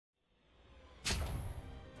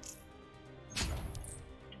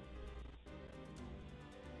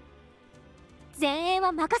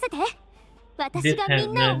This has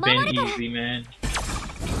not been easy, man.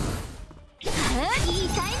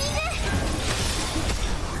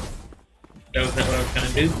 That was not what I was gonna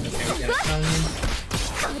do. Okay, we got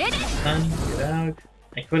stun. Get out.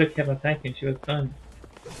 I could have kept attacking. She was stunned.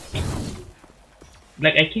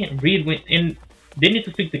 Like, I can't read when in. They need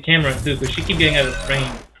to fix the camera too, because she keep getting out of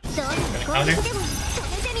frame. I'm gonna counter.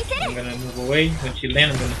 I'm gonna move away. When she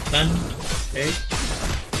lands, I'm gonna stun. Okay.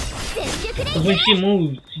 Because when she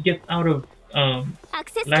moves, she gets out of line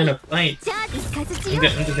of sight. I'm just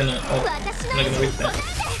gonna. Oh, I'm not gonna waste that.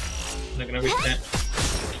 I'm not gonna waste that.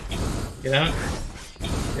 Get out.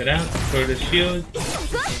 Get out. Throw the shield.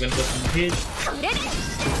 I'm gonna put some hits.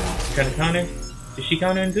 Try to counter. Is she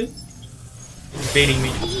countering too? She's baiting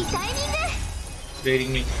me.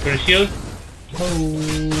 Baiting me. Throw the shield.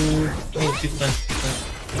 Oh, she's stunned. She's stunned.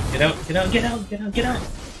 Get out. Get out. Get out. Get out. Get out.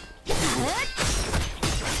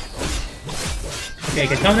 Okay, I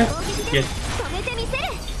can counter. Yes.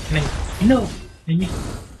 Can I? No. I missed.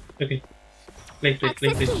 Okay. Place. I'm just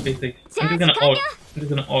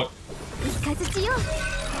gonna ult. I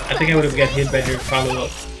think I would have got hit by her follow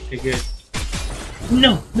up. Okay, good.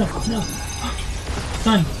 No.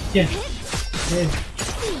 Stun. Yes.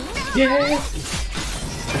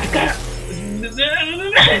 I got it.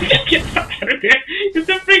 Get out of there. Get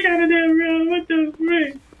the freak out of there, bro. What the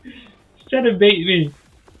frick? She's trying to bait me.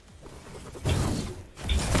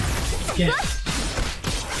 Yes.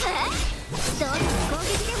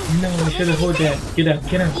 No, I should have hold that. Get out.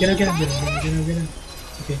 Okay, I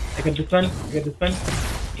got the stun. I'm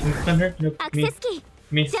gonna stun her. Nope,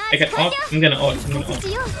 me. I got ult. I'm gonna ult.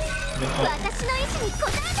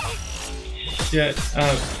 Shut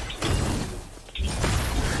up.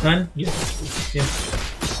 Stun? Yes.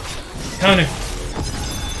 Counter.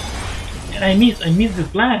 And I missed the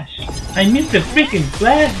flash. I missed the freaking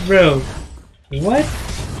flash, bro. What?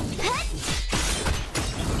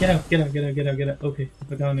 Get out. Okay,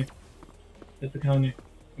 that's a counter.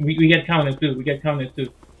 We get counters too.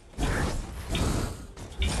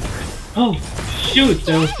 Oh, shoot,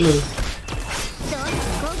 that was close.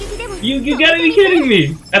 You gotta be kidding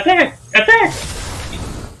me! Attack!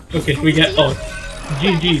 Okay, we got ult.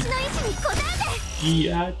 GG.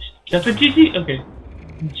 Yeah, that's a GG? Okay.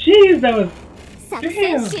 Jeez, that was...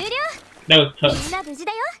 Damn! That was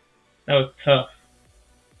tough.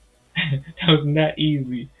 That was not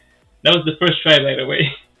easy. That was the first try, by the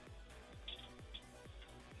way.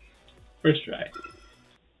 First try.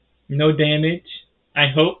 No damage, I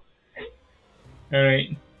hope.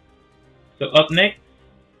 Alright. So up next.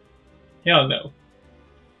 Hell no.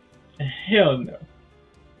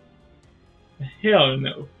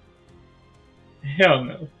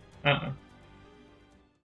 Uh-uh.